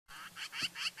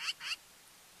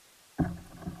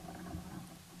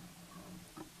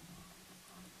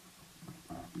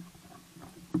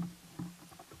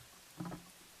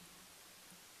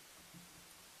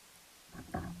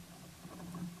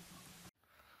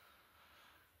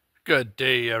Good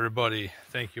day, everybody.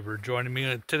 Thank you for joining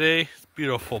me today. It's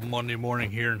beautiful Monday morning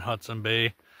here in Hudson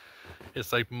Bay.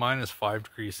 It's like -5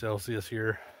 degrees Celsius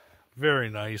here. Very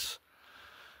nice.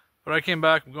 But I came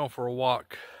back. I'm going for a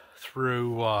walk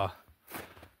through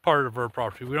part of our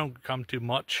property. We don't come too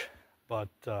much, but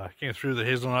came through the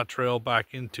hazelnut trail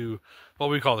back into what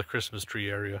we call the Christmas tree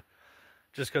area.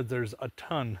 Just because there's a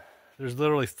ton. There's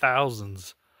literally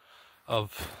thousands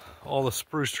of all the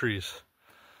spruce trees.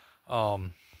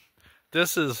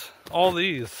 This is all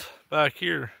these back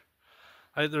here.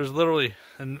 There's literally,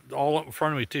 and all up in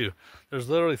front of me too, there's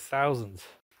literally thousands.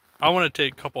 I want to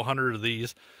take a couple hundred of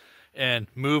these and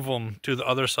move them to the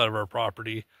other side of our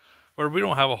property where we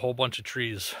don't have a whole bunch of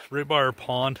trees. Right by our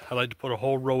pond, I like to put a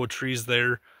whole row of trees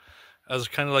there as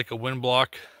kind of like a wind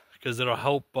block, because it'll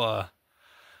help the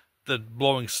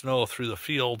blowing snow through the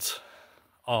fields.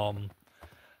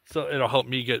 So it'll help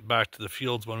me get back to the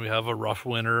fields when we have a rough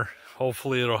winter.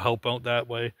 Hopefully it'll help out that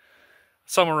way.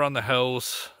 Some around the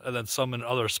house, and then some in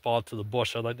other spots of the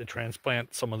bush. I'd like to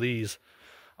transplant some of these.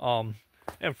 And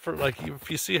for like, if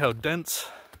you see how dense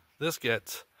this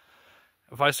gets,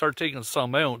 if I start taking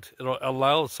some out, it'll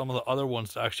allow some of the other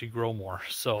ones to actually grow more.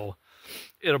 So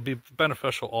it'll be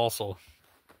beneficial also.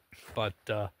 But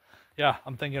yeah,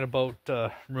 I'm thinking about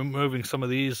removing some of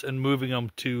these and moving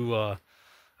them to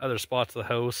other spots of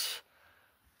the house.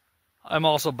 I'm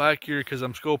also back here because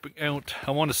I'm scoping out.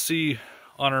 I want to see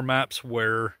on our maps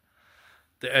where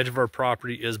the edge of our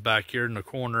property is back here in the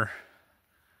corner,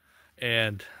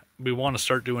 and we want to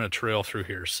start doing a trail through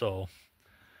here. So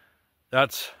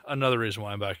that's another reason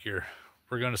why I'm back here.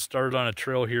 We're going to start on a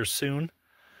trail here soon.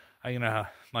 My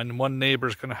one neighbor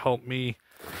is going to help me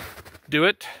do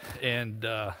it, and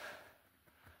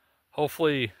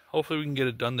hopefully we can get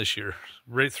it done this year.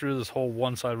 Right through this whole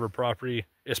one side of our property.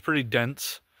 It's pretty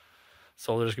dense,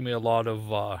 so there's gonna be a lot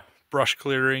of brush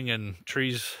clearing and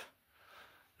trees.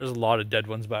 There's a lot of dead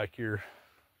ones back here.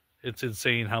 It's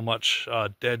insane how much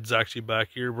dead's actually back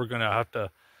here. We're gonna have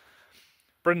to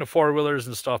bring the four-wheelers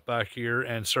and stuff back here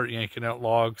and start yanking out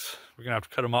logs. We're gonna have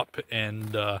to cut them up,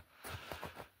 and at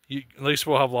least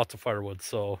we'll have lots of firewood.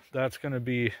 So that's gonna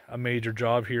be a major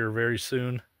job here very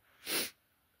soon.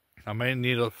 I may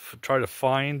need to try to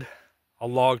find a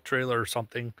log trailer or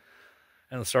something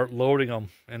and start loading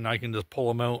them, and I can just pull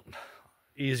them out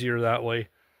easier that way.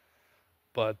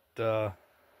 But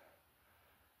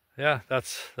yeah,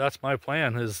 that's my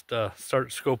plan, is to start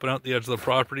scoping out the edge of the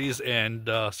properties and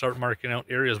start marking out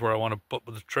areas where I want to put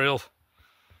the trails.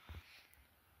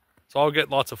 So I'll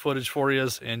get lots of footage for you,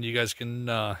 and you guys can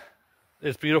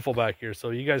it's beautiful back here,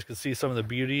 so you guys can see some of the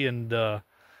beauty and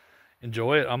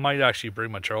enjoy it. I might actually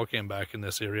bring my trail cam back in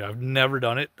this area. I've never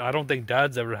done it. I don't think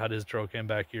Dad's ever had his trail cam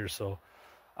back here, so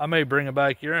I may bring it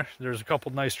back here. There's a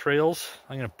couple nice trails.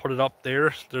 I'm gonna put it up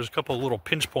there. There's a couple of little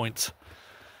pinch points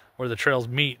where the trails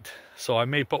meet, so I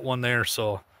may put one there.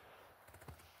 So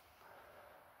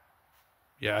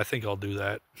yeah, I think I'll do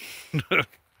that.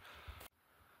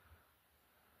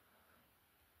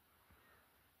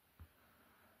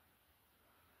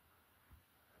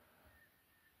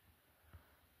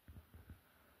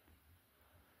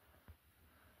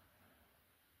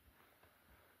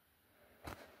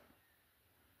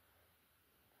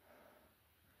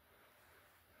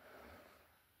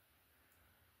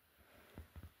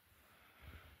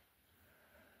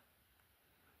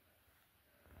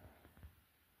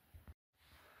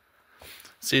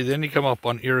 See, then you come up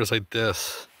on areas like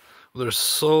this. There's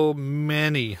so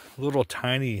many little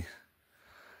tiny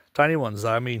ones.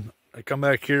 I mean, I come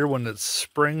back here when it's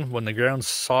spring, when the ground's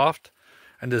soft,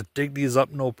 and just dig these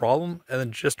up no problem, and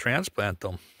then just transplant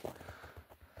them.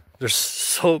 There's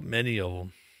so many of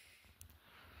them.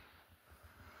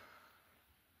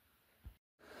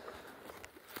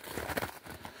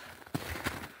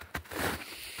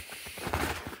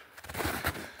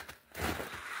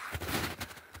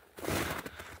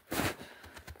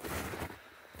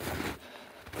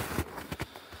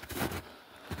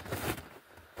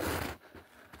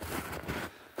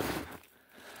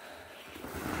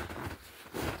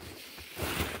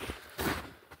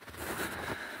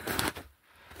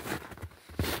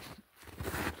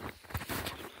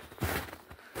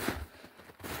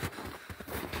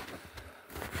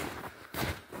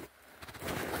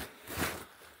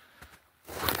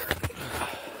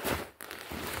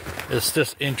 It's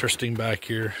just interesting back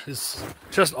here. It's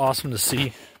just awesome to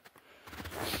see.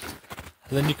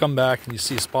 And then you come back and you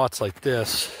see spots like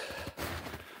this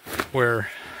where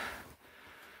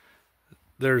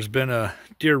there's been a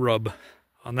deer rub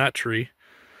on that tree.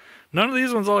 None of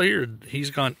these ones all here,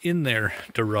 he's gone in there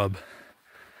to rub.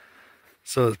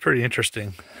 So it's pretty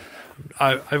interesting.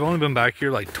 I've only been back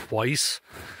here like twice,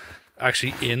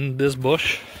 actually in this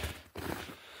bush.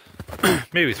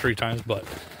 Maybe 3 times, but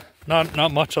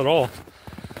not much at all.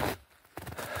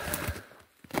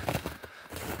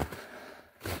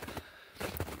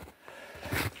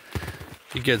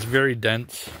 It gets very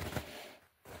dense.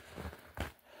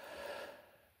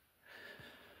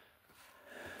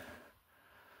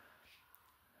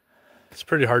 It's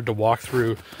pretty hard to walk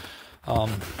through.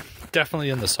 Definitely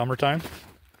in the summertime.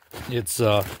 It's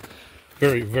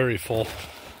very, very full.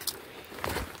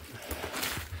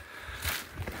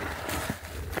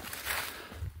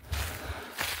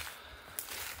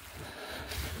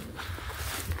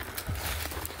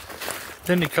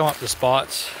 Then you come up to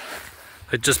spots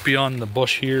like just beyond the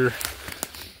bush here.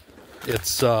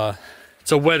 It's a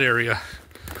wet area.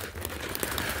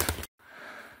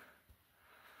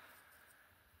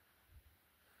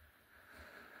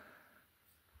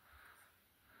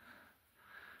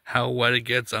 How wet it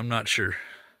gets, I'm not sure.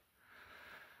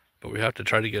 But we have to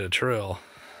try to get a trail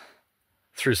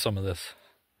through some of this.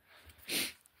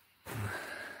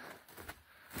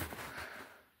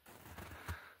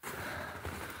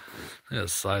 Look at the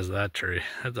size of that tree.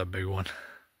 That's a big one.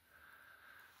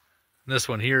 This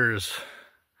one here is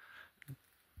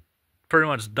pretty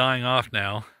much dying off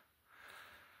now.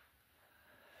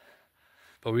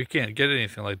 But we can't get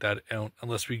anything like that out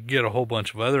unless we get a whole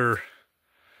bunch of other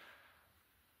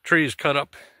trees cut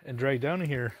up and dragged down in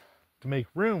here to make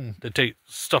room to take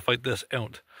stuff like this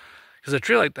out. Because a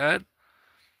tree like that,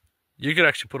 you could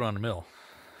actually put on a mill.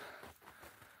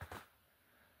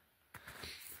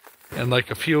 And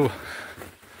like a few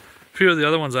of the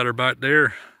other ones that are back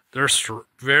there, they're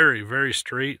very, very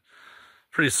straight,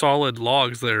 pretty solid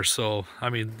logs there. So,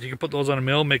 I mean, you can put those on a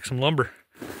mill, make some lumber.